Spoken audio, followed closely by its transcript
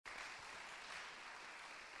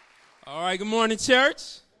All right, good morning, church.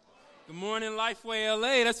 Good morning, Lifeway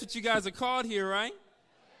LA. That's what you guys are called here, right?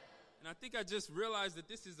 And I think I just realized that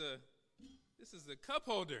this is a cup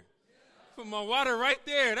holder. Put my water right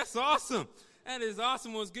there. That's awesome. That is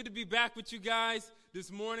awesome. Well, it's good to be back with you guys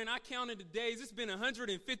this morning. I counted the days. It's been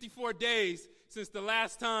 154 days since the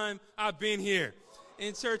last time I've been here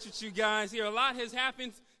in church with you guys here. A lot has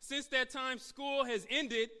happened since that time. School has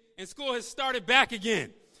ended and school has started back again.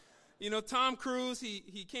 You know, Tom Cruise,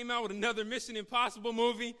 he came out with another Mission Impossible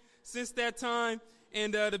movie since that time.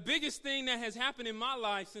 And the biggest thing that has happened in my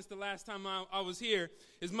life since the last time I was here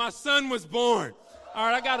is my son was born. All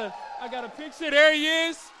right, I got a picture. There he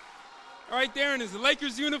is, right there in his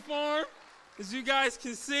Lakers uniform, as you guys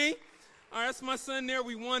can see. All right, that's my son there.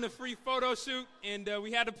 We won a free photo shoot, and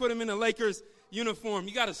we had to put him in a Lakers uniform.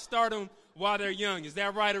 You got to start them while they're young. Is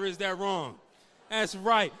that right or is that wrong? That's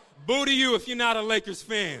right. Boo to you if you're not a Lakers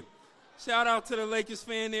fan. Shout out to the Lakers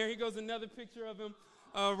fan there. Here goes another picture of him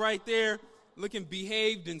right there, looking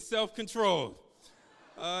behaved and self-controlled.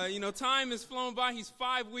 You know, time has flown by. He's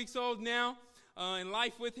 5 weeks old now, and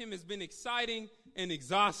life with him has been exciting and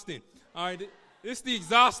exhausting. All right, this is the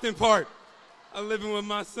exhausting part of living with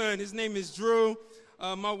my son. His name is Drew.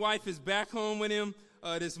 My wife is back home with him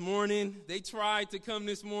this morning. They tried to come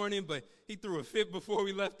this morning, but he threw a fit before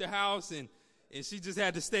we left the house, and she just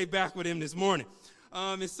had to stay back with him this morning.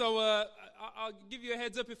 And so I'll give you a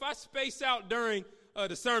heads up. If I space out during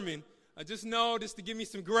the sermon, just know just to give me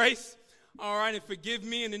some grace, all right, and forgive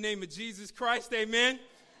me in the name of Jesus Christ, amen,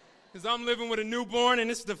 because I'm living with a newborn, and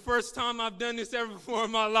this is the first time I've done this ever before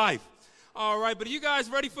in my life. All right, but are you guys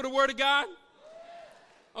ready for the Word of God?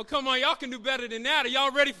 Oh, come on, y'all can do better than that. Are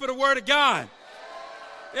y'all ready for the Word of God?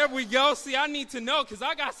 There we go. See, I need to know because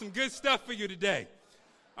I got some good stuff for you today.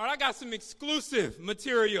 All right, I got some exclusive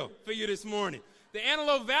material for you this morning. The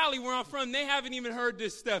Antelope Valley, where I'm from, they haven't even heard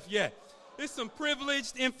this stuff yet. It's some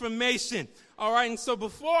privileged information. All right, and so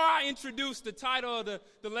before I introduce the title of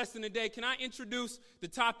the lesson today, can I introduce the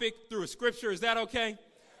topic through a scripture? Is that okay?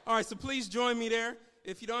 All right, so please join me there.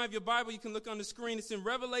 If you don't have your Bible, you can look on the screen. It's in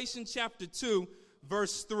Revelation chapter 2,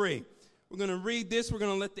 verse 3. We're going to read this. We're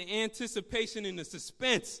going to let the anticipation and the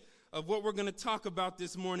suspense of what we're going to talk about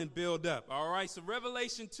this morning build up. All right, so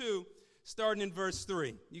Revelation 2, starting in verse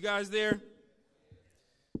 3. You guys there?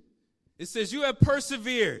 It says, "You have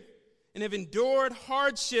persevered and have endured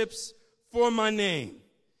hardships for my name,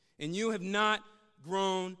 and you have not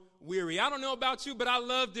grown weary." I don't know about you, but I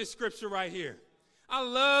love this scripture right here. I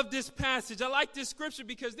love this passage. I like this scripture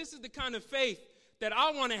because this is the kind of faith that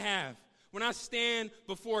I want to have when I stand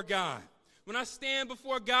before God. When I stand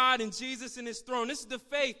before God and Jesus in his throne, this is the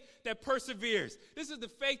faith that perseveres. This is the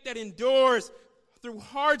faith that endures through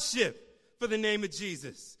hardship for the name of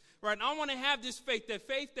Jesus. Right, and I want to have this faith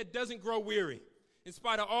that doesn't grow weary in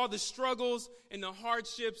spite of all the struggles and the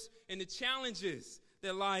hardships and the challenges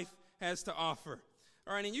that life has to offer.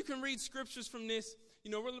 All right, and you can read scriptures from this.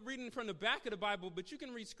 You know, we're reading from the back of the Bible, but you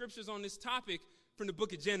can read scriptures on this topic from the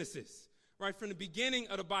book of Genesis, right, from the beginning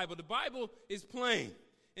of the Bible. The Bible is plain,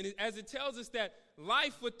 and as it tells us that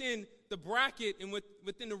life within the bracket and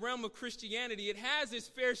within the realm of Christianity, it has its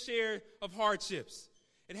fair share of hardships.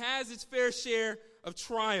 It has its fair share of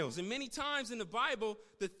trials. And many times in the Bible,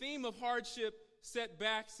 the theme of hardship,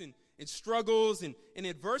 setbacks, and struggles and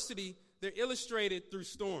adversity, they're illustrated through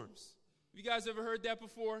storms. Have you guys ever heard that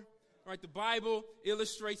before? All right, the Bible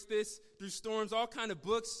illustrates this through storms. All kind of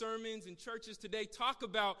books, sermons, and churches today talk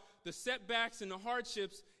about the setbacks and the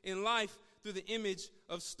hardships in life through the image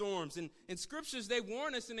of storms. And scriptures, they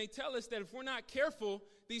warn us and they tell us that if we're not careful,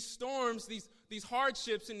 these storms, these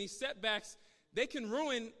hardships and these setbacks, they can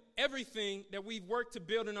ruin everything that we've worked to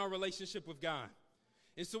build in our relationship with God.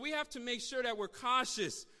 And so we have to make sure that we're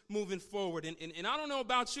cautious moving forward. And I don't know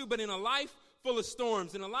about you, but in a life full of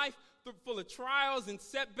storms, in a life full of trials and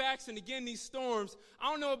setbacks, and again, these storms, I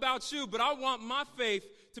don't know about you, but I want my faith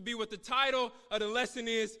to be what the title of the lesson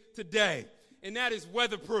is today, and that is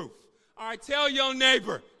weatherproof. All right, tell your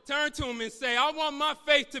neighbor, turn to him and say, I want my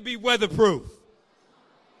faith to be weatherproof.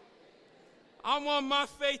 I want my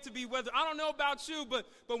faith to be weather. I don't know about you, but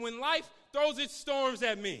when life throws its storms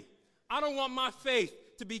at me, I don't want my faith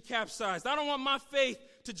to be capsized. I don't want my faith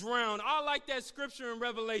to drown. I like that scripture in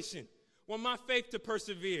Revelation. I want my faith to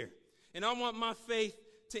persevere. And I want my faith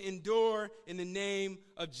to endure in the name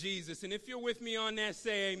of Jesus. And if you're with me on that,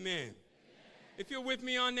 say amen. Amen. If you're with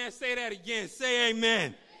me on that, say that again. Say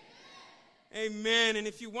amen. Amen. Amen. And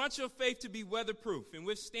if you want your faith to be weatherproof and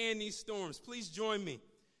withstand these storms, please join me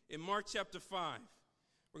in Mark chapter 5.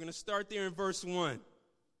 We're going to start there in verse 1.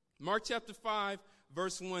 Mark chapter 5,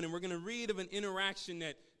 verse 1. And we're going to read of an interaction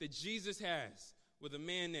that Jesus has with a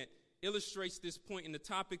man that illustrates this point in the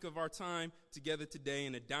topic of our time together today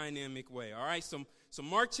in a dynamic way. All right, so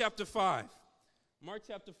Mark chapter 5. Mark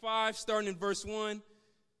chapter 5, starting in verse 1.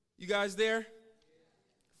 You guys there?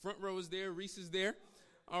 Front row is there. Reese is there.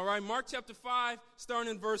 All right, Mark chapter 5,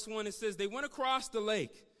 starting in verse 1, it says, they went across the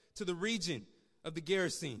lake to the region of the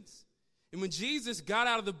Gerasenes. And when Jesus got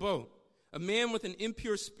out of the boat, a man with an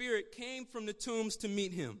impure spirit came from the tombs to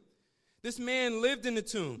meet him. This man lived in the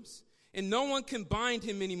tombs, and no one can bind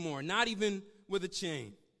him anymore, not even with a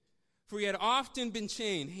chain. For he had often been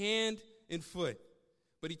chained hand and foot,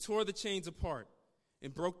 but he tore the chains apart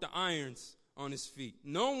and broke the irons on his feet.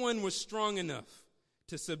 No one was strong enough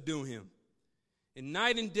to subdue him. And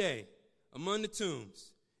night and day, among the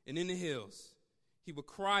tombs and in the hills, he would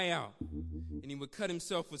cry out, and he would cut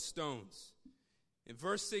himself with stones. And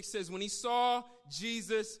verse 6 says, when he saw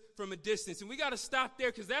Jesus from a distance, and we got to stop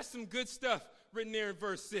there because that's some good stuff written there in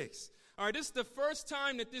verse 6. All right, this is the first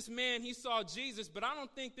time that this man, he saw Jesus, but I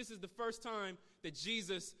don't think this is the first time that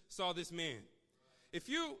Jesus saw this man. If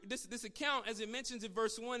you, this account, as it mentions in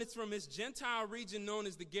verse 1, it's from this Gentile region known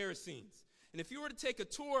as the Gerasenes. And if you were to take a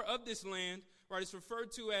tour of this land, right, it's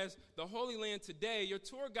referred to as the Holy Land today, your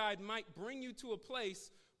tour guide might bring you to a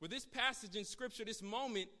place where this passage in Scripture, this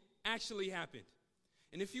moment, actually happened.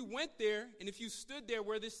 And if you went there, and if you stood there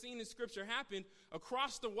where this scene in Scripture happened,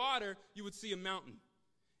 across the water, you would see a mountain.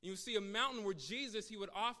 You would see a mountain where Jesus, he would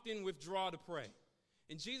often withdraw to pray.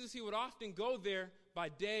 And Jesus, he would often go there by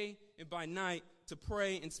day and by night to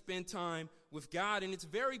pray and spend time with God. And it's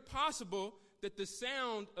very possible that the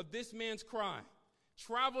sound of this man's cry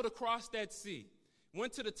traveled across that sea,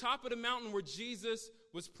 went to the top of the mountain where Jesus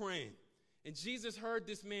was praying. And Jesus heard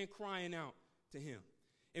this man crying out to him.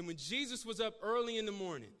 And when Jesus was up early in the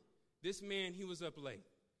morning, this man, he was up late.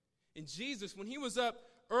 And Jesus, when he was up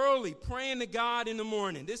early praying to God in the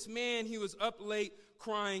morning, this man, he was up late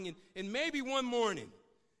crying. And maybe one morning,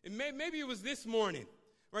 and maybe it was this morning,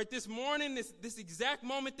 right? This morning, this exact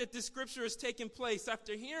moment that this scripture is taking place,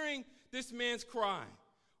 after hearing this man's cry,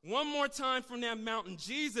 one more time from that mountain,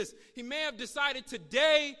 Jesus, he may have decided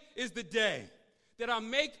today is the day that I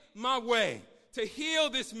make my way to heal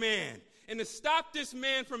this man and to stop this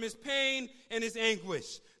man from his pain and his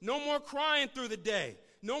anguish. No more crying through the day.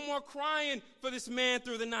 No more crying for this man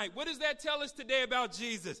through the night. What does that tell us today about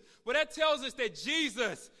Jesus? Well, that tells us that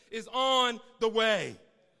Jesus is on the way.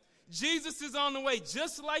 Jesus is on the way,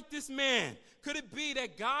 just like this man. Could it be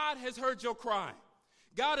that God has heard your cry?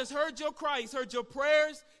 God has heard your cry. He's heard your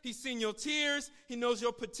prayers. He's seen your tears. He knows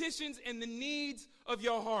your petitions and the needs of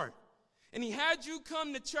your heart. And he had you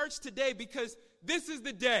come to church today because this is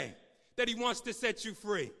the day that he wants to set you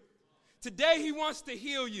free. Today he wants to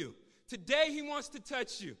heal you. Today he wants to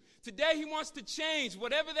touch you. Today he wants to change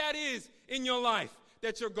whatever that is in your life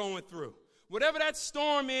that you're going through. Whatever that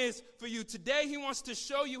storm is for you, today he wants to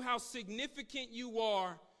show you how significant you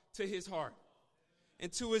are to his heart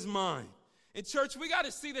and to his mind. In church, we got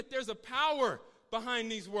to see that there's a power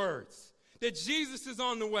behind these words, that Jesus is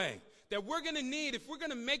on the way, that we're going to need if we're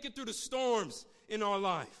going to make it through the storms in our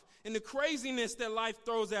life and the craziness that life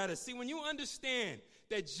throws at us. See, when you understand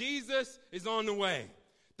that Jesus is on the way,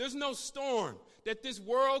 there's no storm that this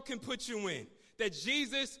world can put you in that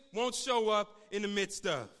Jesus won't show up in the midst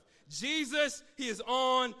of. Jesus, he is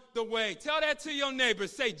on the way. Tell that to your neighbor.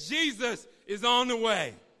 Say, Jesus is on the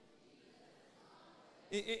way.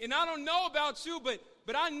 And I don't know about you, but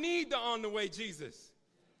I need the on the way Jesus.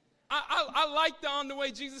 I like the on the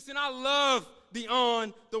way Jesus, and I love the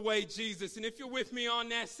on the way Jesus. And if you're with me on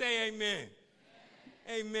that, say amen.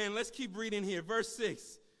 Amen. Let's keep reading here. Verse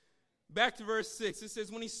 6. Back to verse 6. It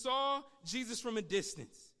says, when he saw Jesus from a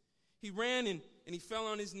distance, he ran and he fell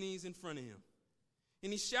on his knees in front of him.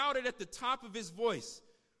 And he shouted at the top of his voice,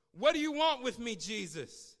 what do you want with me,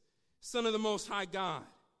 Jesus, Son of the Most High God?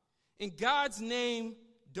 In God's name,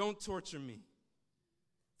 don't torture me.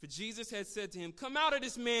 For Jesus had said to him, come out of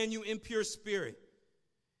this man, you impure spirit.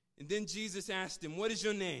 And then Jesus asked him, what is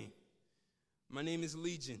your name? My name is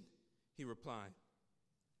Legion, he replied,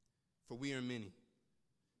 for we are many.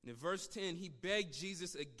 And in verse 10, he begged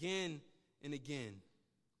Jesus again and again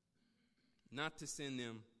not to send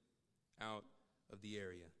them out of the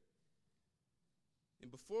area. And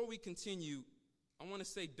before we continue, I want to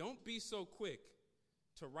say, don't be so quick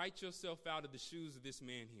to write yourself out of the shoes of this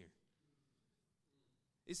man here.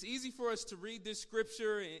 It's easy for us to read this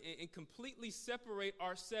scripture and completely separate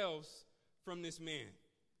ourselves from this man.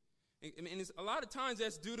 And it's, a lot of times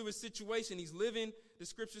that's due to his situation. He's living, the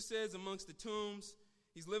scripture says, amongst the tombs.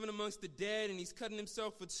 He's living amongst the dead, and he's cutting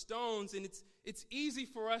himself with stones. And it's easy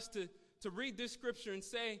for us to read this scripture and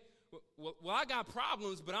say, well, I got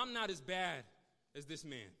problems, but I'm not as bad as this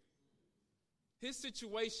man. His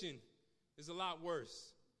situation is a lot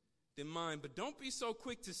worse than mine, but don't be so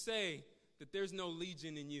quick to say that there's no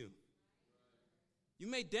legion in you. You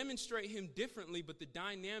may demonstrate him differently, but the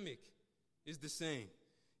dynamic is the same.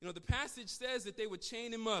 You know, the passage says that they would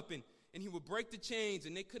chain him up and he would break the chains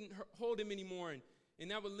and they couldn't hold him anymore, and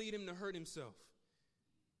that would lead him to hurt himself.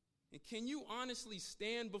 And can you honestly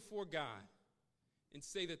stand before God and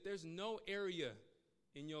say that there's no area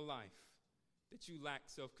in your life that you lack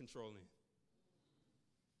self-control in?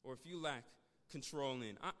 Or if you lack control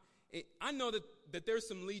in? I know that there's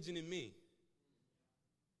some legion in me.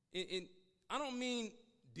 And I don't mean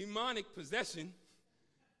demonic possession.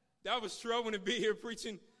 That was troubling to be here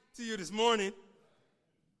preaching to you this morning.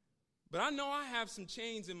 But I know I have some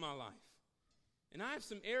chains in my life. And I have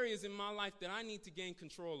some areas in my life that I need to gain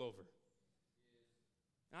control over.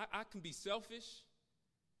 I can be selfish.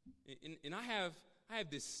 And I have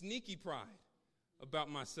this sneaky pride about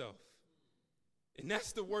myself. And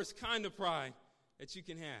that's the worst kind of pride that you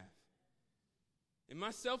can have. And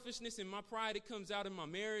my selfishness and my pride, it comes out in my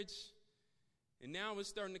marriage. And now it's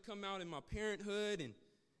starting to come out in my parenthood.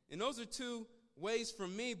 And those are two ways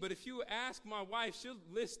from me. But if you ask my wife, she'll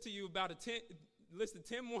list to you about list of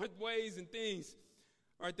 10 more ways and things,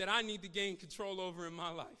 all right, that I need to gain control over in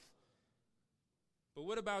my life. But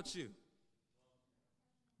what about you?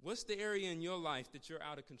 What's the area in your life that you're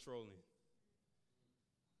out of control in?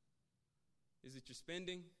 Is it your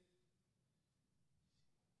spending?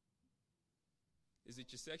 Is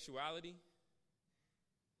it your sexuality?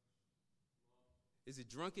 Is it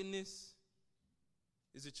drunkenness?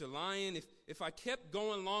 Is it your lying? If I kept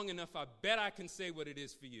going long enough, I bet I can say what it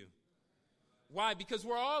is for you. Why? Because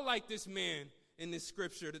we're all like this man in this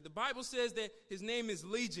scripture. The Bible says that his name is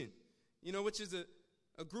Legion, which is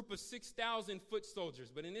a group of 6,000 foot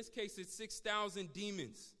soldiers. But in this case, it's 6,000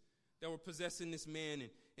 demons that were possessing this man.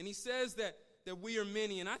 And he says that we are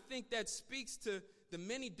many. And I think that speaks to the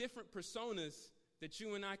many different personas that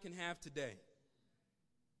you and I can have today.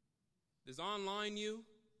 There's online you.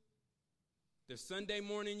 There's Sunday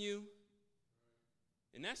morning you.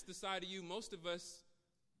 And that's the side of you most of us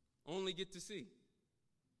only get to see.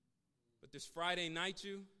 But there's Friday night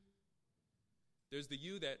you. There's the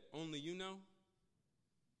you that only you know.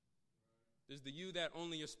 There's the you that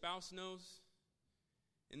only your spouse knows.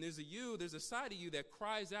 And there's a side of you that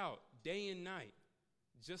cries out day and night,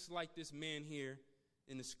 just like this man here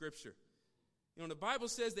in the scripture. The Bible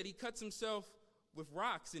says that he cuts himself with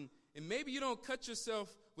rocks, and maybe you don't cut yourself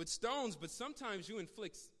with stones, but sometimes you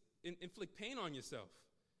inflict pain on yourself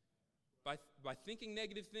by thinking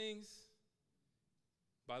negative things,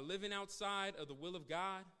 by living outside of the will of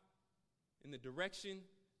God in the direction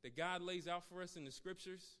that God lays out for us in the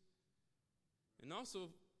scriptures, and also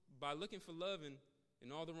by looking for love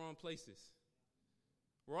in all the wrong places.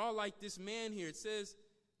 We're all like this man here. It says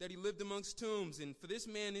that he lived amongst tombs, and for this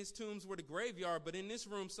man, his tombs were the graveyard, but in this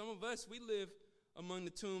room, some of us, we live among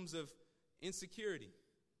the tombs of insecurity,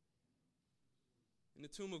 in the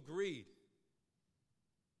tomb of greed.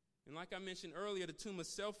 And like I mentioned earlier, the tomb of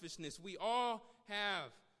selfishness. We all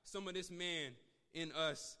have some of this man in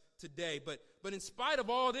us today. But in spite of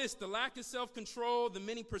all this, the lack of self-control, the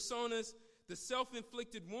many personas, the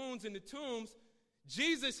self-inflicted wounds in the tombs,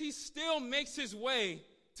 Jesus, he still makes his way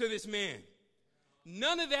to this man.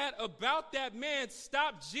 None of that about that man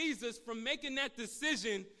stopped Jesus from making that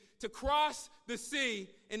decision to cross the sea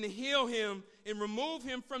and to heal him and remove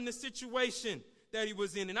him from the situation that he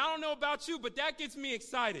was in. And I don't know about you, but that gets me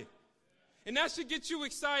excited. And that should get you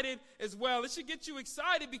excited as well. It should get you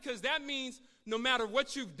excited because that means no matter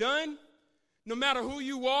what you've done, no matter who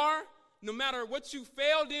you are, no matter what you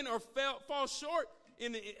failed in or fall short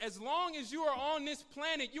in, as long as you are on this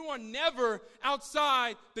planet, you are never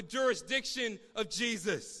outside the jurisdiction of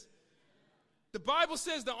Jesus. The Bible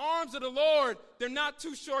says the arms of the Lord, they're not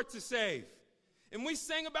too short to save. And we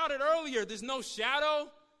sang about it earlier. There's no shadow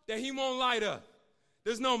that he won't light up.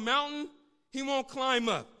 There's no mountain he won't climb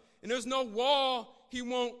up. And there's no wall he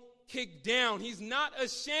won't kick down. He's not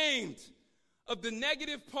ashamed of the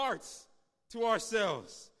negative parts to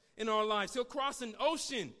ourselves in our lives. He'll cross an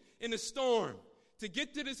ocean in a storm to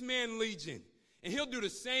get to this man Legion. And he'll do the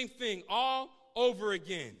same thing all over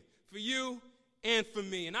again for you and for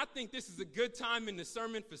me. And I think this is a good time in the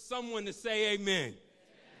sermon for someone to say amen.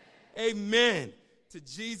 Amen. Amen to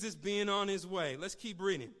Jesus being on his way. Let's keep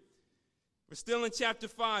reading. We're still in chapter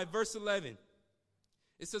 5, verse 11.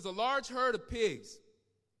 It says, a large herd of pigs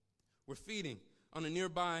were feeding on a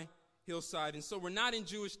nearby hillside. And so we're not in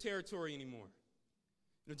Jewish territory anymore.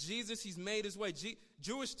 Jesus, he's made his way.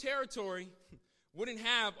 Jewish territory wouldn't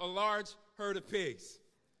have a large herd of pigs.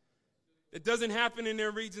 that doesn't happen in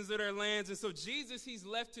their regions or their lands. And so Jesus, he's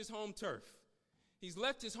left his home turf. He's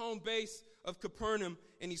left his home base of Capernaum,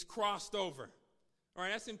 and he's crossed over. All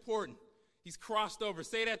right, that's important. He's crossed over.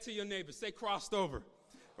 Say that to your neighbor. Say crossed over.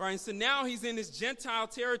 All right, and so now he's in this Gentile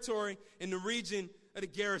territory in the region of the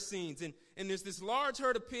Gerasenes. And there's this large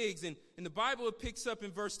herd of pigs. And in the Bible, it picks up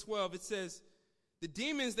in verse 12. It says, the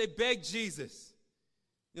demons, they begged Jesus,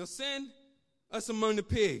 send us among the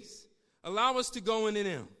pigs. Allow us to go into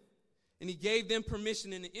them. And he gave them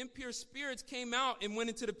permission. And the impure spirits came out and went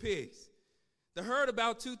into the pigs. The herd,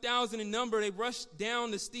 about 2,000 in number, they rushed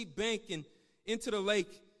down the steep bank and into the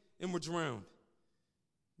lake and were drowned.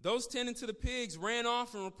 Those tending to the pigs ran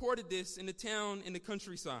off and reported this in the town in the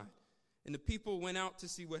countryside. And the people went out to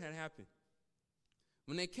see what had happened.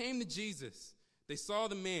 When they came to Jesus, they saw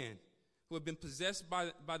the man who had been possessed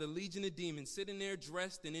by the legion of demons sitting there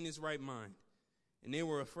dressed and in his right mind. And they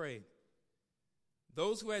were afraid.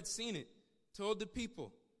 Those who had seen it told the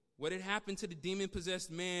people what had happened to the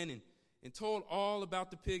demon-possessed man and told all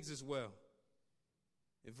about the pigs as well.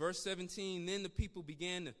 In verse 17, then the people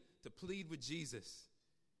began to plead with Jesus,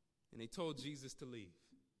 and they told Jesus to leave.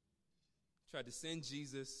 Tried to send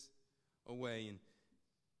Jesus away.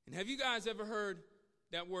 And have you guys ever heard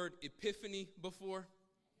that word epiphany before?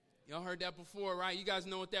 Y'all heard that before, right? You guys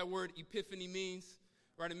know what that word epiphany means,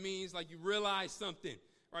 right? It means like you realize something,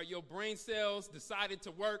 right? Your brain cells decided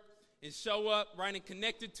to work and show up, right? And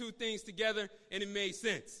connected two things together, and it made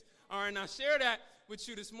sense. All right, and I share that with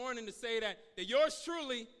you this morning to say that yours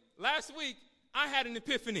truly, last week, I had an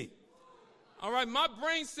epiphany. All right, my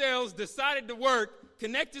brain cells decided to work,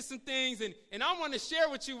 connected some things, and I want to share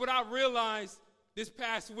with you what I realized this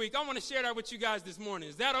past week. I want to share that with you guys this morning.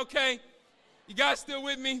 Is that okay? You guys still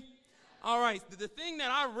with me? All right, the thing that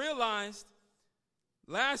I realized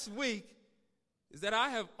last week is that I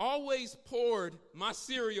have always poured my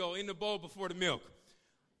cereal in the bowl before the milk.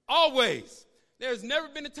 Always. There's never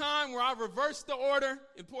been a time where I reversed the order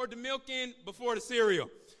and poured the milk in before the cereal.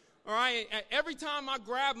 All right, every time I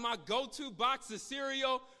grab my go-to box of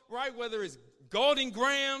cereal, right, whether it's Golden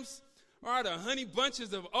Grams, all right, or Honey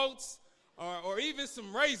Bunches of Oats, or even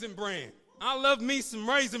some Raisin Bran. I love me some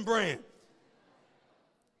Raisin Bran.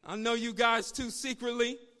 I know you guys too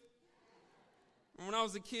secretly. When I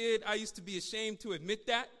was a kid, I used to be ashamed to admit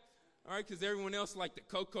that, all right, because everyone else liked the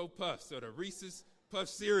Cocoa Puffs or the Reese's Puff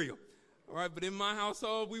cereal. All right, but in my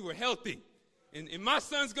household, we were healthy. And my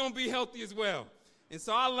son's going to be healthy as well. And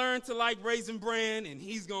so I learned to like Raisin Bran, and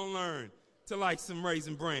he's going to learn to like some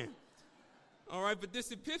Raisin Bran. All right, but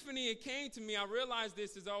this epiphany, it came to me. I realized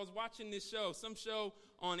this as I was watching this show, some show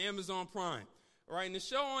on Amazon Prime. All right, in the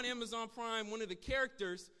show on Amazon Prime, one of the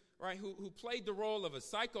characters, right, who played the role of a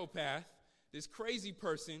psychopath, this crazy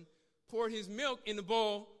person, poured his milk in the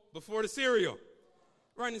bowl before the cereal.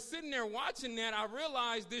 Right, and sitting there watching that, I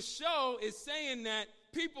realized this show is saying that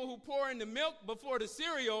people who pour in the milk before the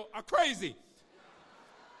cereal are crazy.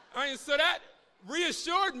 All right, and so that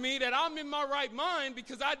reassured me that I'm in my right mind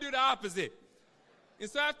because I do the opposite. And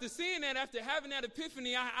so after seeing that, after having that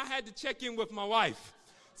epiphany, I had to check in with my wife.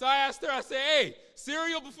 So I asked her, I said, hey,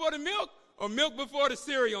 cereal before the milk or milk before the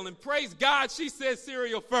cereal? And praise God, she said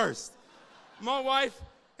cereal first. My wife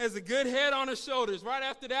has a good head on her shoulders. Right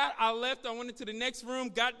after that, I left. I went into the next room,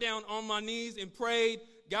 got down on my knees and prayed,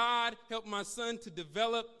 God, help my son to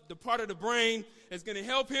develop the part of the brain that's going to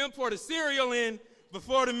help him pour the cereal in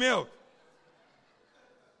before the milk.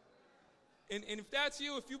 And if that's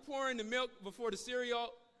you, if you pour in the milk before the cereal,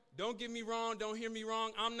 don't get me wrong, don't hear me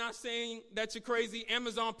wrong. I'm not saying that you're crazy.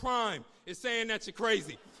 Amazon Prime is saying that you're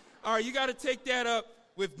crazy. All right, you got to take that up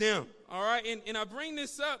with them. All right, and I bring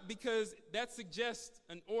this up because that suggests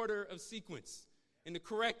an order of sequence and the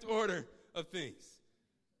correct order of things.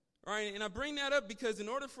 All right, and I bring that up because in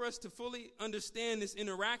order for us to fully understand this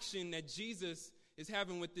interaction that Jesus is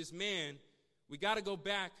having with this man, we got to go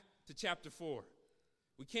back to chapter 4.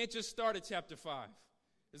 We can't just start at chapter 5.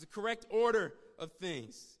 There's a correct order of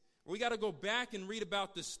things. We got to go back and read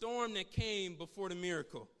about the storm that came before the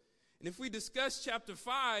miracle. And if we discuss chapter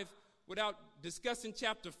 5 without discussing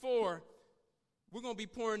chapter 4, we're going to be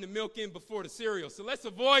pouring the milk in before the cereal. So let's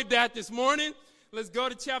avoid that this morning. Let's go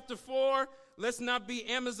to chapter 4. Let's not be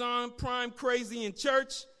Amazon Prime crazy in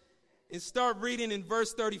church and start reading in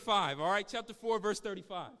verse 35. All right, chapter 4, verse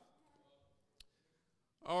 35.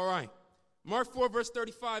 All right. Mark 4, verse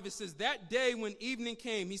 35, it says, that day when evening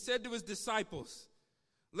came, he said to his disciples,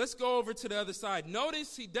 let's go over to the other side.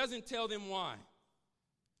 Notice he doesn't tell them why.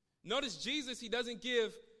 Notice Jesus, he doesn't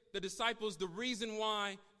give the disciples the reason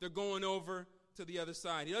why they're going over to the other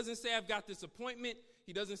side. He doesn't say, I've got this appointment.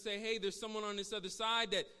 He doesn't say, hey, there's someone on this other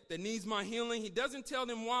side that needs my healing. He doesn't tell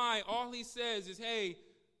them why. All he says is, hey,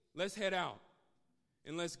 let's head out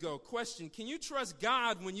and let's go. Question, can you trust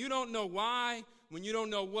God when you don't know why, when you don't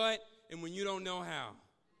know what, and when you don't know how?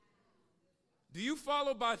 Do you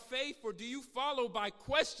follow by faith, or do you follow by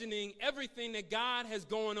questioning everything that God has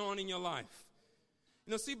going on in your life?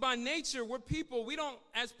 You know, see, by nature, we're people. We don't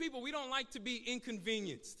like to be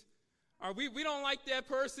inconvenienced. We don't like that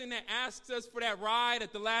person that asks us for that ride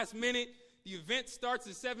at the last minute. The event starts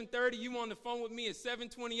at 7:30. You on the phone with me at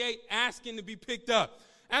 7:28 asking to be picked up.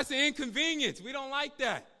 That's an inconvenience. We don't like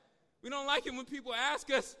that. We don't like it when people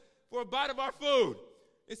ask us for a bite of our food.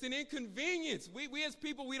 It's an inconvenience. We as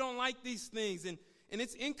people, we don't like these things. And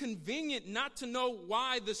it's inconvenient not to know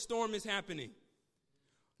why the storm is happening.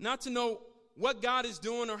 Not to know what God is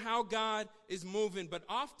doing or how God is moving. But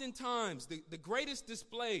oftentimes, the greatest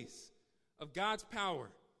displays of God's power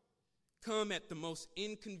come at the most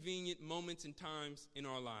inconvenient moments and times in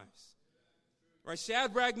our lives. Right?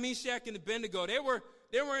 Shadrach, Meshach, and Abednego, they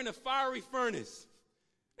were in a fiery furnace.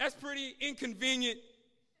 That's pretty inconvenient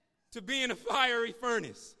to be in a fiery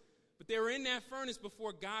furnace. But they were in that furnace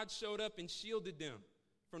before God showed up and shielded them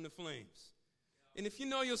from the flames. And if you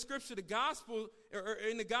know your scripture, the gospel,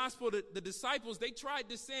 the disciples, they tried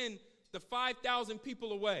to send the 5,000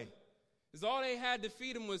 people away. Because all they had to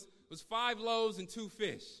feed them was 5 loaves and 2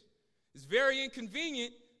 fish. It's very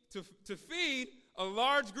inconvenient to feed a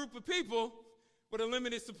large group of people with a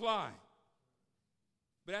limited supply.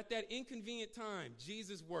 But at that inconvenient time,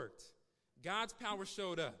 Jesus worked. God's power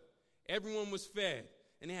showed up. Everyone was fed,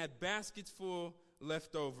 and they had baskets full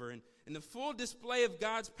left over. And the full display of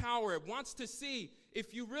God's power, it wants to see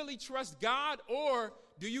if you really trust God, or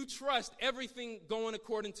do you trust everything going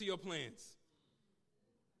according to your plans?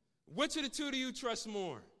 Which of the two do you trust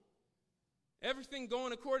more? Everything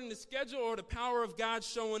going according to schedule, or the power of God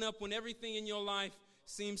showing up when everything in your life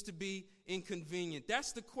seems to be inconvenient?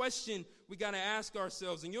 That's the question we got to ask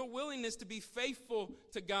ourselves. And your willingness to be faithful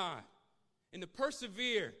to God and to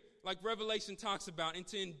persevere, like Revelation talks about, and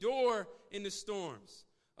to endure in the storms,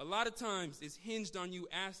 a lot of times is hinged on you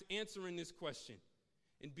answering this question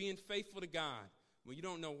and being faithful to God when you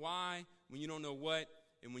don't know why, when you don't know what,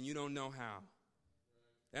 and when you don't know how.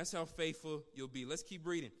 That's how faithful you'll be. Let's keep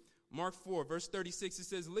reading. Mark 4, verse 36, it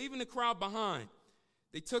says, leaving the crowd behind,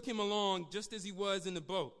 they took him along just as he was in the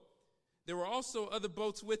boat. There were also other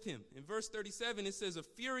boats with him. In verse 37, it says, a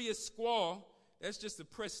furious squall, that's just a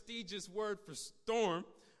prestigious word for storm,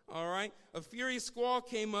 all right? A furious squall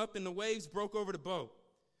came up, and the waves broke over the boat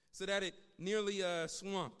so that it nearly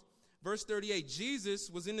swamped. Verse 38, Jesus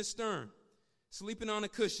was in the stern, sleeping on a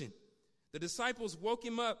cushion. The disciples woke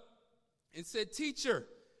him up and said, teacher,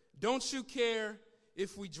 don't you care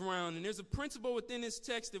if we drown? And there's a principle within this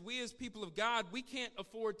text that we as people of God, we can't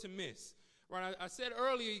afford to miss. Right? I said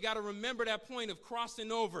earlier, you got to remember that point of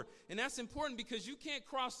crossing over. And that's important because you can't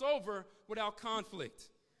cross over without conflict.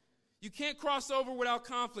 You can't cross over without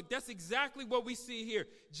conflict. That's exactly what we see here.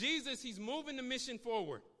 Jesus, he's moving the mission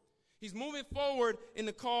forward. He's moving forward in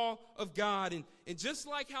the call of God. And just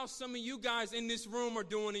like how some of you guys in this room are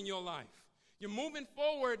doing in your life, you're moving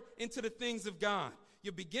forward into the things of God.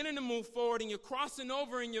 You're beginning to move forward, and you're crossing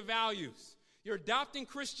over in your values. You're adopting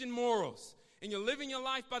Christian morals, and you're living your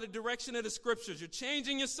life by the direction of the scriptures. You're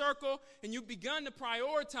changing your circle, and you've begun to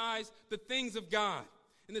prioritize the things of God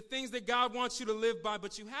and the things that God wants you to live by.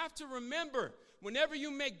 But you have to remember, whenever you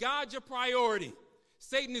make God your priority,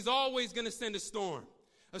 Satan is always going to send a storm.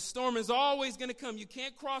 A storm is always going to come. You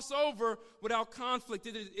can't cross over without conflict.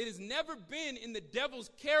 It has never been in the devil's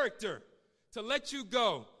character to let you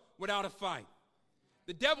go without a fight.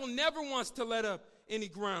 The devil never wants to let up any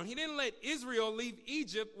ground. He didn't let Israel leave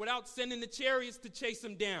Egypt without sending the chariots to chase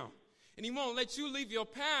them down. And he won't let you leave your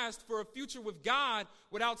past for a future with God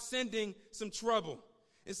without sending some trouble.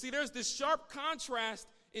 And see, there's this sharp contrast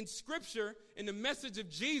in Scripture in the message of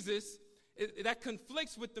Jesus that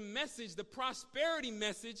conflicts with the message, the prosperity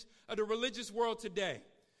message of the religious world today.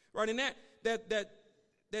 Right? And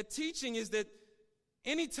that teaching is that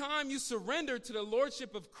anytime you surrender to the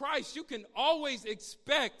lordship of Christ, you can always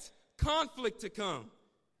expect conflict to come.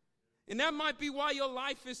 And that might be why your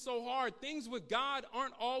life is so hard. Things with God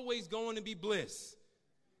aren't always going to be bliss.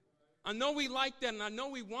 I know we like that, and I know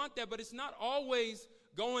we want that, but it's not always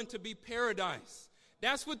going to be paradise.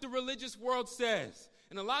 That's what the religious world says.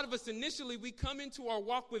 And a lot of us initially, we come into our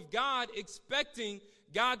walk with God expecting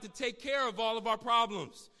God to take care of all of our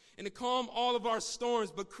problems and to calm all of our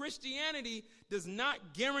storms. But Christianity does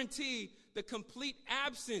not guarantee the complete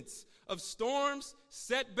absence of storms,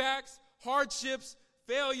 setbacks, hardships,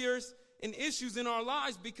 failures, and issues in our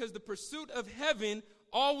lives, because the pursuit of heaven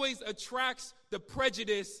always attracts the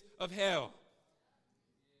prejudice of hell.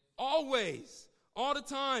 Always. All the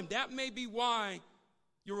time. That may be why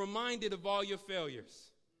you're reminded of all your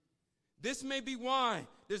failures. This may be why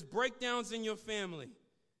there's breakdowns in your family.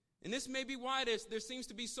 And this may be why there seems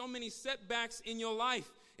to be so many setbacks in your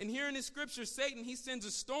life. And here in the scripture, Satan, he sends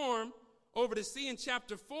a storm over the sea in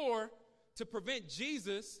chapter 4 to prevent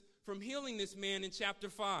Jesus from healing this man in chapter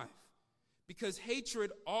 5. Because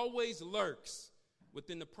hatred always lurks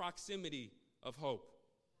within the proximity of hope.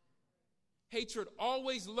 Hatred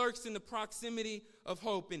always lurks in the proximity of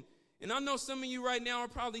hope. And I know some of you right now are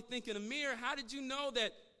probably thinking, Amir, how did you know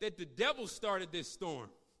that the devil started this storm?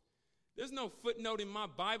 There's no footnote in my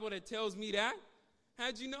Bible that tells me that.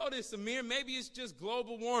 How'd you know this, Amir? Maybe it's just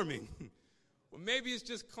global warming. Or maybe it's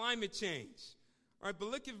just climate change. All right, but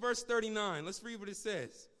look at verse 39. Let's read what it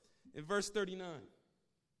says in verse 39.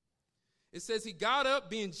 It says, he got up,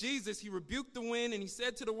 being Jesus, he rebuked the wind, and he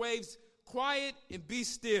said to the waves, quiet and be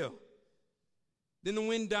still. Then the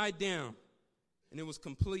wind died down, and it was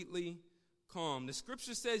completely calm. The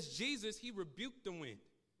scripture says Jesus, he rebuked the wind,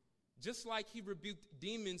 just like he rebuked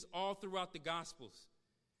demons all throughout the Gospels.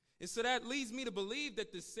 And so that leads me to believe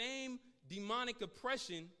that the same demonic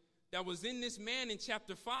oppression that was in this man in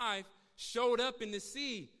chapter 5 showed up in the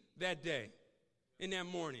sea that day, in that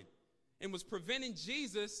morning, and was preventing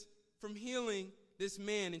Jesus from healing this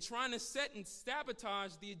man and trying to set and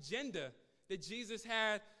sabotage the agenda that Jesus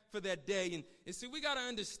had for that day. And see, we got to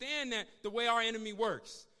understand that the way our enemy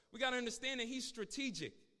works. We got to understand that he's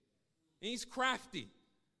strategic and he's crafty,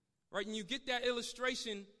 right? And you get that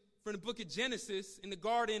illustration from the book of Genesis in the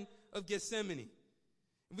Garden of Gethsemane.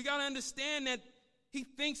 And we got to understand that he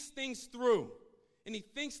thinks things through, and he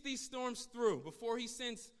thinks these storms through before he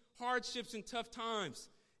sends hardships and tough times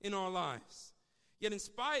in our lives. Yet in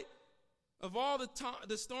spite of all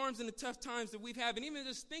the storms and the tough times that we've had, and even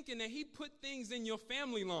just thinking that he put things in your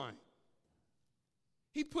family line.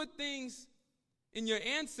 He put things in your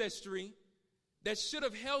ancestry that should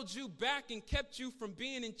have held you back and kept you from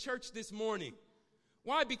being in church this morning.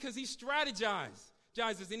 Why? Because he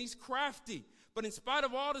strategizes and he's crafty. But in spite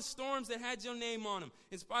of all the storms that had your name on them,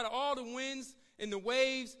 in spite of all the winds and the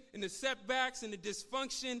waves and the setbacks and the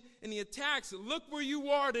dysfunction and the attacks, look where you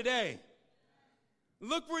are today.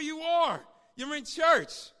 Look where you are. You're in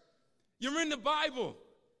church. You're in the Bible.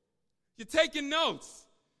 You're taking notes.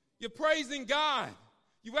 You're praising God.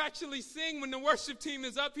 You actually sing when the worship team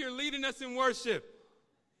is up here leading us in worship.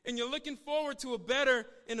 And you're looking forward to a better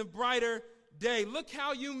and a brighter day. Look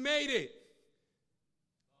how you made it.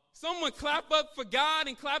 Someone clap up for God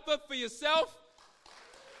and clap up for yourself.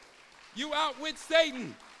 You outwit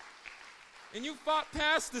Satan. And you fought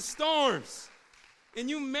past the storms. And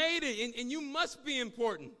you made it, and you must be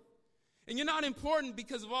important. And you're not important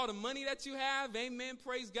because of all the money that you have. Amen.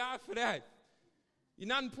 Praise God for that. You're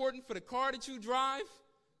not important for the car that you drive.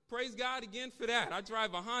 Praise God again for that. I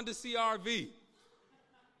drive a Honda CR-V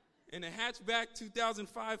and a hatchback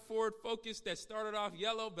 2005 Ford Focus that started off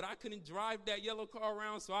yellow, but I couldn't drive that yellow car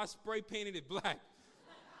around, so I spray painted it black.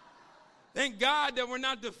 Thank God that we're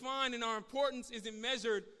not defined and our importance isn't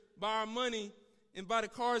measured by our money and by the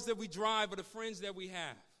cars that we drive or the friends that we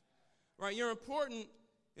have. Right? You're important,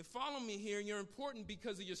 and follow me here, you're important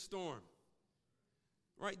because of your storm.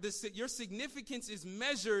 Right? Your significance is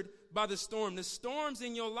measured by the storm. The storms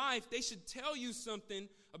in your life, they should tell you something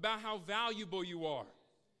about how valuable you are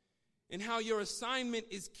and how your assignment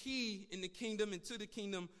is key in the kingdom and to the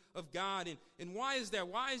kingdom of God. And why is that?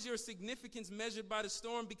 Why is your significance measured by the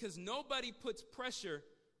storm? Because nobody puts pressure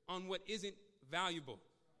on what isn't valuable.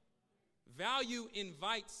 Value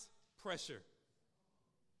invites pressure.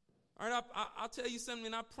 All right, I'll tell you something,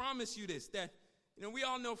 and I promise you this, that, you know, we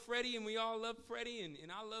all know Freddie, and we all love Freddie, and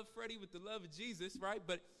I love Freddie with the love of Jesus, right?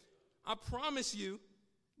 But I promise you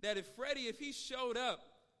that if he showed up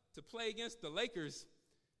to play against the Lakers,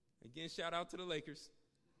 again, shout out to the Lakers.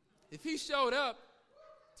 If he showed up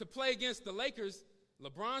to play against the Lakers,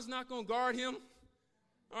 LeBron's not going to guard him.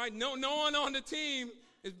 All right, no one on the team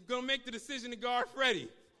is going to make the decision to guard Freddie.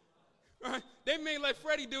 All right, they may let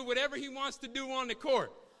Freddie do whatever he wants to do on the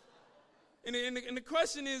court. And the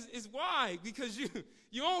question is why? Because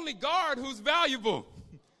you only guard who's valuable.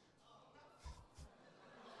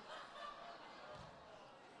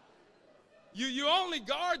 You only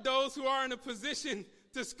guard those who are in a position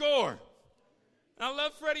to score. And I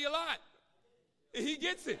love Freddie a lot. And he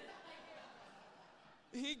gets it.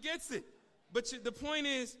 He gets it. But the point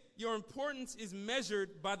is, your importance is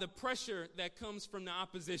measured by the pressure that comes from the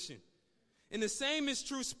opposition. And the same is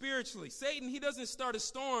true spiritually. Satan, he doesn't start a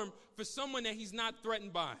storm for someone that he's not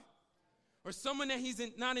threatened by. or someone that he's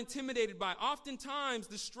not intimidated by. Oftentimes,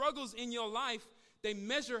 the struggles in your life, they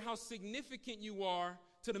measure how significant you are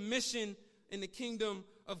to the mission in the kingdom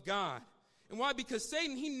of God. And why? Because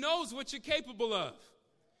Satan, he knows what you're capable of.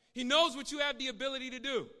 He knows what you have the ability to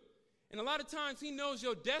do. And a lot of times he knows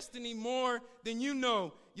your destiny more than you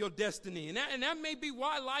know your destiny. And that may be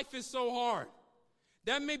why life is so hard.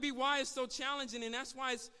 That may be why it's so challenging, and that's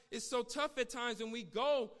why it's so tough at times when we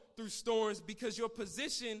go through storms, because your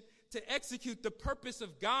position to execute the purpose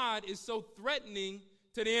of God is so threatening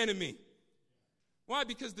to the enemy. Why?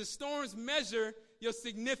 Because the storms measure your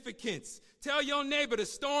significance. Tell your neighbor, the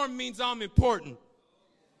storm means I'm important.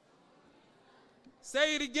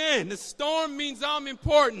 Say it again. The storm means I'm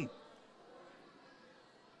important.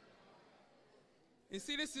 And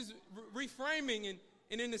see, this is reframing.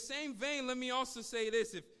 And in the same vein, let me also say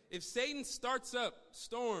this. If Satan starts up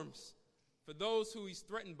storms for those who he's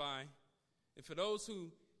threatened by, and for those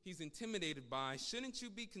who he's intimidated by, shouldn't you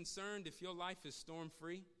be concerned if your life is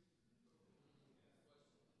storm-free?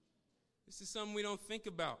 This is something we don't think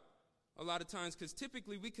about a lot of times, because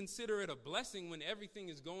typically we consider it a blessing when everything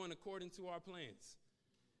is going according to our plans.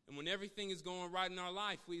 And when everything is going right in our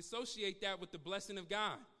life, we associate that with the blessing of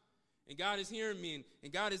God. And God is hearing me,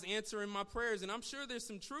 and God is answering my prayers. And I'm sure there's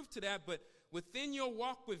some truth to that, but within your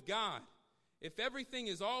walk with God, if everything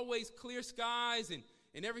is always clear skies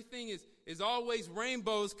and everything is always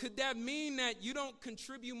rainbows, could that mean that you don't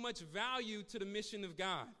contribute much value to the mission of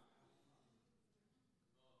God?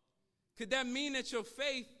 Could that mean that your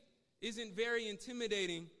faith isn't very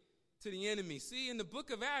intimidating to the enemy? See, in the book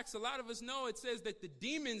of Acts, a lot of us know it says that the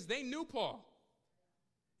demons, they knew Paul.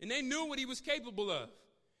 And they knew what he was capable of.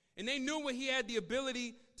 And they knew what he had the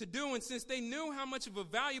ability to do. And since they knew how much of a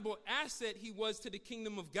valuable asset he was to the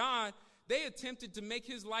kingdom of God, they attempted to make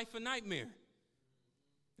his life a nightmare.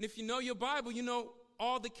 And if you know your Bible, you know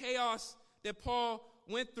all the chaos that Paul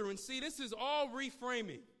went through. And see, this is all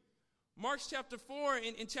reframing. Mark chapter 4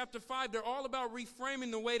 and chapter 5, they're all about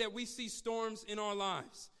reframing the way that we see storms in our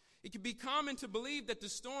lives. It can be common to believe that the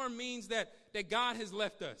storm means that God has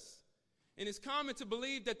left us. And it's common to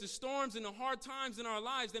believe that the storms and the hard times in our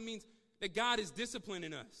lives, that means that God is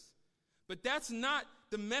disciplining us. But that's not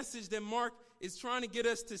the message that Mark is trying to get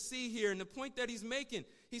us to see here. And the point that he's making,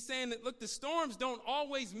 he's saying that, look, the storms don't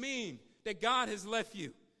always mean that God has left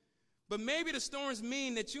you. But maybe the storms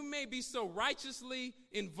mean that you may be so righteously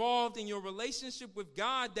involved in your relationship with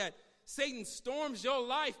God that Satan storms your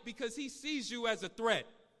life because he sees you as a threat.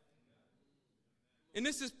 And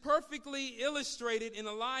this is perfectly illustrated in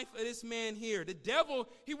the life of this man here. The devil,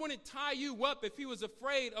 he wouldn't tie you up if he was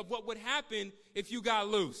afraid of what would happen if you got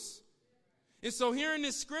loose. And so here in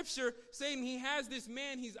this scripture, Satan, he has this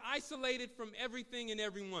man, he's isolated from everything and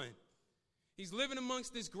everyone. He's living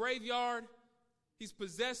amongst this graveyard. He's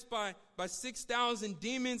possessed by 6,000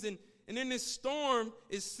 demons. And then this storm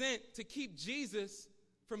is sent to keep Jesus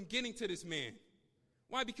from getting to this man.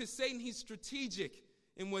 Why? Because Satan, he's strategic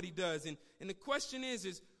in what he does. And the question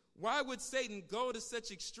is why would Satan go to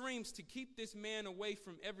such extremes to keep this man away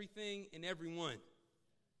from everything and everyone?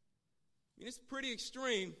 I mean, it's pretty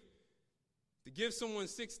extreme to give someone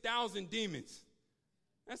 6,000 demons.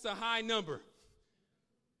 That's a high number.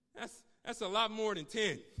 That's a lot more than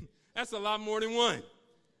 10. That's a lot more than 1. All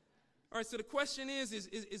right, so the question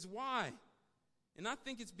is why? And I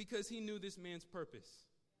think it's because he knew this man's purpose.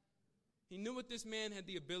 He knew what this man had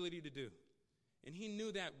the ability to do. And he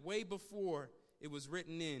knew that way before it was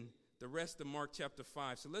written in the rest of Mark chapter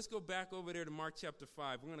 5. So let's go back over there to Mark chapter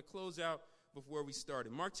 5. We're going to close out before we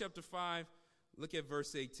started. Mark chapter 5, look at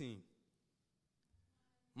verse 18.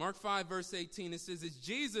 Mark 5, verse 18, it says, as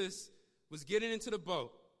Jesus was getting into the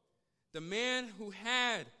boat, the man who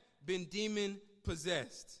had been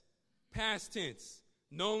demon-possessed, past tense,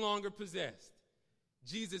 no longer possessed,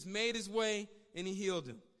 Jesus made his way and he healed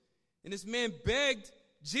him. And this man begged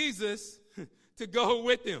Jesus to go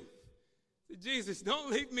with him. Said, Jesus, don't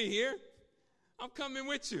leave me here. I'm coming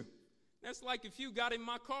with you. That's like if you got in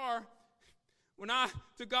my car when I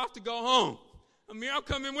took off to go home. I'm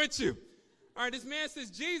coming with you. All right, this man says,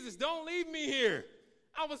 Jesus, don't leave me here.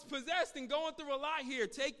 I was possessed and going through a lot here.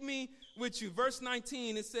 Take me with you. Verse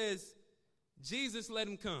 19, it says, Jesus let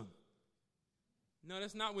him come. No,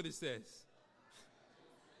 that's not what it says.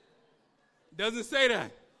 It doesn't say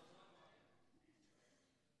that.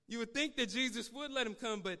 You would think that Jesus would let him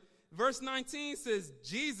come, but verse 19 says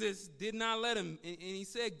Jesus did not let him. And he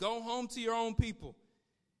said, go home to your own people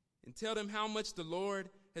and tell them how much the Lord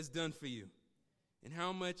has done for you and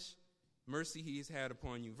how much mercy he has had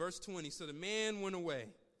upon you. Verse 20, so the man went away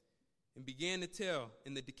and began to tell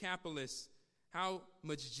in the Decapolis how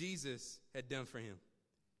much Jesus had done for him.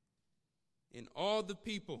 And all the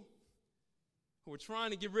people who were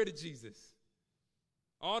trying to get rid of Jesus,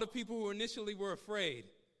 all the people who initially were afraid,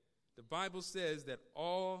 the Bible says that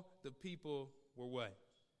all the people were what?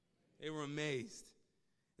 They were amazed.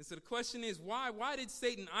 And so the question is, why? Why did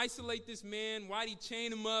Satan isolate this man? Why did he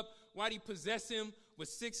chain him up? Why did he possess him with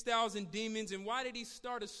 6,000 demons? And why did he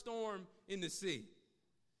start a storm in the sea?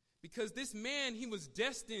 Because this man, he was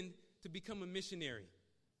destined to become a missionary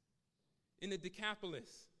in the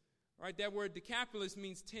Decapolis. Right? That word Decapolis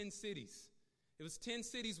means 10 cities. It was 10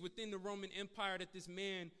 cities within the Roman Empire that this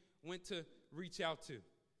man went to reach out to.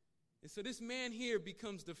 And so this man here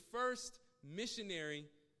becomes the first missionary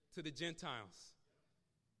to the Gentiles.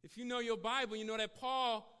 If you know your Bible, you know that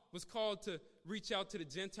Paul was called to reach out to the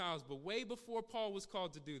Gentiles, but way before Paul was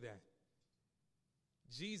called to do that,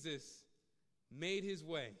 Jesus made his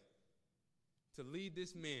way to lead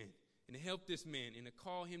this man and to help this man and to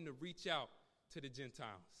call him to reach out to the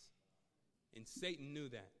Gentiles. And Satan knew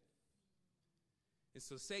that. And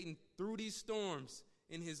so Satan threw these storms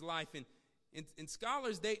in his life. And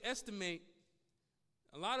scholars, they estimate,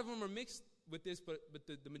 a lot of them are mixed with this, but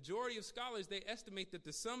the majority of scholars, they estimate that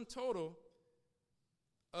the sum total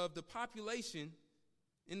of the population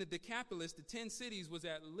in the Decapolis, the 10 cities, was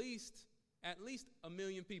at least 1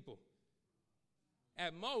 million people.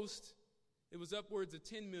 At most, it was upwards of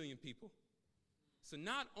 10 million people. So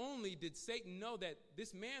not only did Satan know that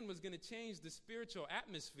this man was going to change the spiritual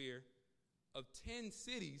atmosphere of 10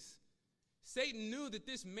 cities, Satan knew that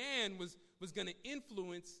this man was going to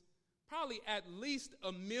influence probably at least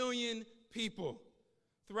 1 million people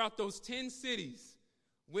throughout those 10 cities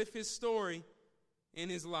with his story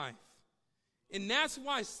and his life. And that's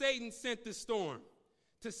why Satan sent the storm,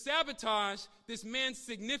 to sabotage this man's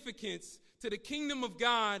significance to the kingdom of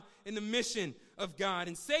God and the mission of God.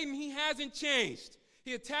 And Satan, he hasn't changed.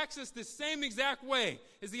 He attacks us the same exact way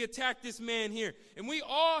as he attacked this man here. And we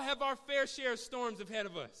all have our fair share of storms ahead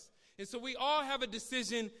of us. And so we all have a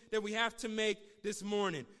decision that we have to make this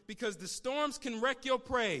morning, because the storms can wreck your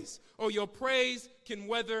praise, or your praise can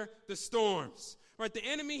weather the storms. Right? The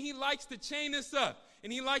enemy, he likes to chain us up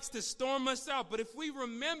and he likes to storm us out. But if we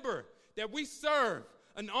remember that we serve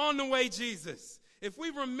an on-the-way Jesus, if we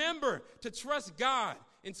remember to trust God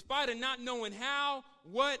in spite of not knowing how,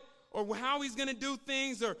 what, or how he's going to do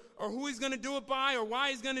things, or who he's going to do it by, or why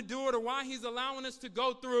he's going to do it, or why he's allowing us to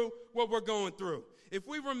go through what we're going through. If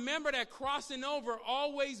we remember that crossing over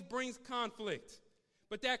always brings conflict,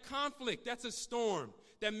 but that conflict, that's a storm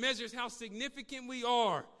that measures how significant we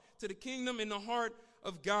are to the kingdom and the heart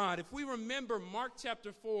of God. If we remember Mark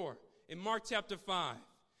chapter 4 and Mark chapter 5,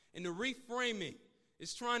 and the reframing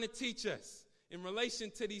is trying to teach us in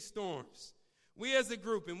relation to these storms, we as a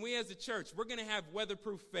group and we as a church, we're going to have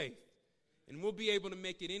weatherproof faith, and we'll be able to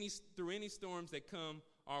make it through any storms that come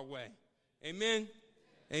our way. Amen?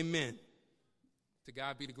 Amen. To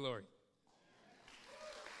God be the glory.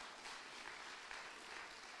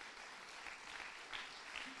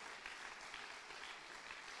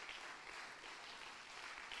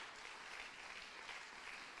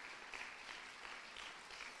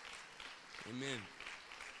 Amen.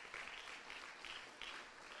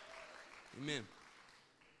 Amen.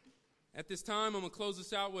 At this time, I'm going to close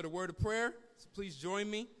this out with a word of prayer. So please join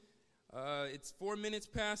me. It's 4 minutes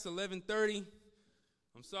past 11:30.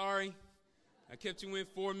 I'm sorry. I kept you in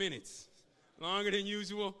 4 minutes. Longer than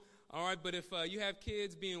usual. All right, but if you have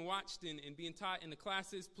kids being watched and being taught in the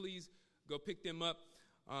classes, please go pick them up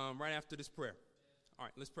right after this prayer. All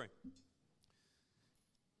right, let's pray.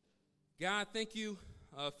 God, thank you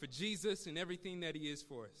for Jesus and everything that he is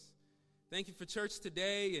for us. Thank you for church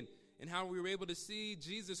today and how we were able to see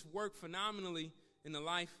Jesus work phenomenally in the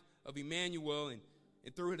life of Emmanuel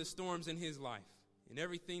and through the storms in his life and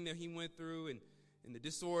everything that he went through and the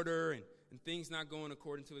disorder and things not going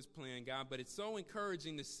according to his plan, God. But it's so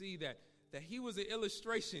encouraging to see that he was an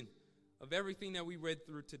illustration of everything that we read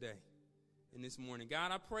through today and this morning.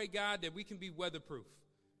 God, I pray, God, that we can be weatherproof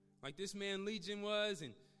like this man Legion was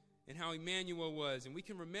and how Emmanuel was. And we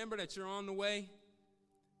can remember that you're on the way,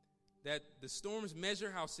 that the storms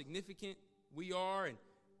measure how significant we are,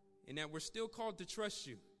 and that we're still called to trust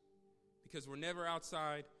you because we're never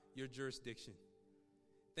outside your jurisdiction.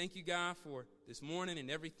 Thank you, God, for this morning and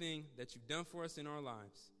everything that you've done for us in our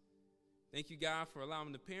lives. Thank you, God, for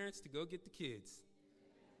allowing the parents to go get the kids.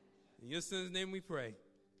 In your son's name we pray.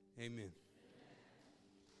 Amen.